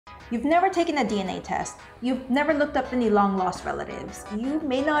You've never taken a DNA test. You've never looked up any long-lost relatives. You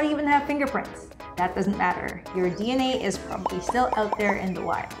may not even have fingerprints. That doesn't matter. Your DNA is probably still out there in the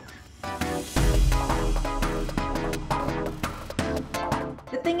wild.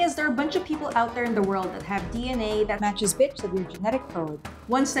 The thing is, there are a bunch of people out there in the world that have DNA that matches bits of your genetic code.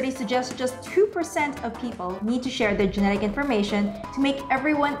 One study suggests just 2% of people need to share their genetic information to make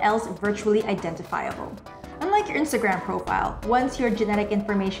everyone else virtually identifiable. Unlike your Instagram profile, once your genetic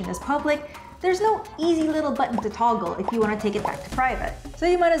information is public, there's no easy little button to toggle if you want to take it back to private. So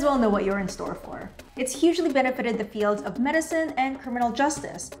you might as well know what you're in store for. It's hugely benefited the fields of medicine and criminal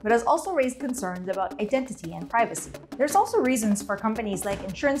justice, but has also raised concerns about identity and privacy. There's also reasons for companies like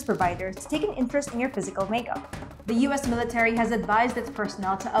insurance providers to take an interest in your physical makeup. The US military has advised its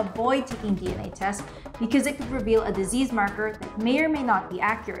personnel to avoid taking DNA tests because it could reveal a disease marker that may or may not be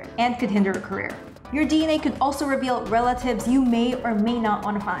accurate and could hinder a career. Your DNA could also reveal relatives you may or may not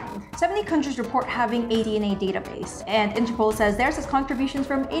want to find. 70 countries report having a DNA database, and Interpol says theirs has contributions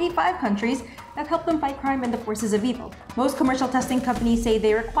from 85 countries that help them fight crime and the forces of evil. Most commercial testing companies say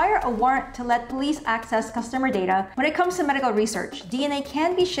they require a warrant to let police access customer data. When it comes to medical research, DNA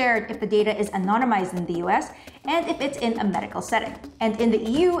can be shared if the data is anonymized in the US and if it's in a medical setting, and in the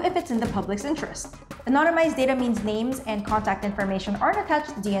EU if it's in the public's interest. Anonymized data means names and contact information aren't attached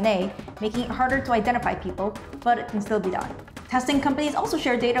to DNA, making it harder to identify people, but it can still be done. Testing companies also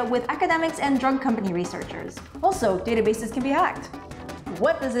share data with academics and drug company researchers. Also, databases can be hacked.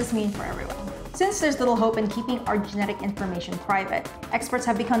 What does this mean for everyone? Since there's little hope in keeping our genetic information private, experts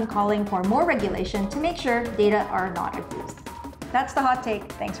have begun calling for more regulation to make sure data are not abused. That's the hot take.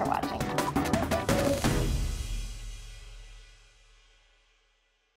 Thanks for watching.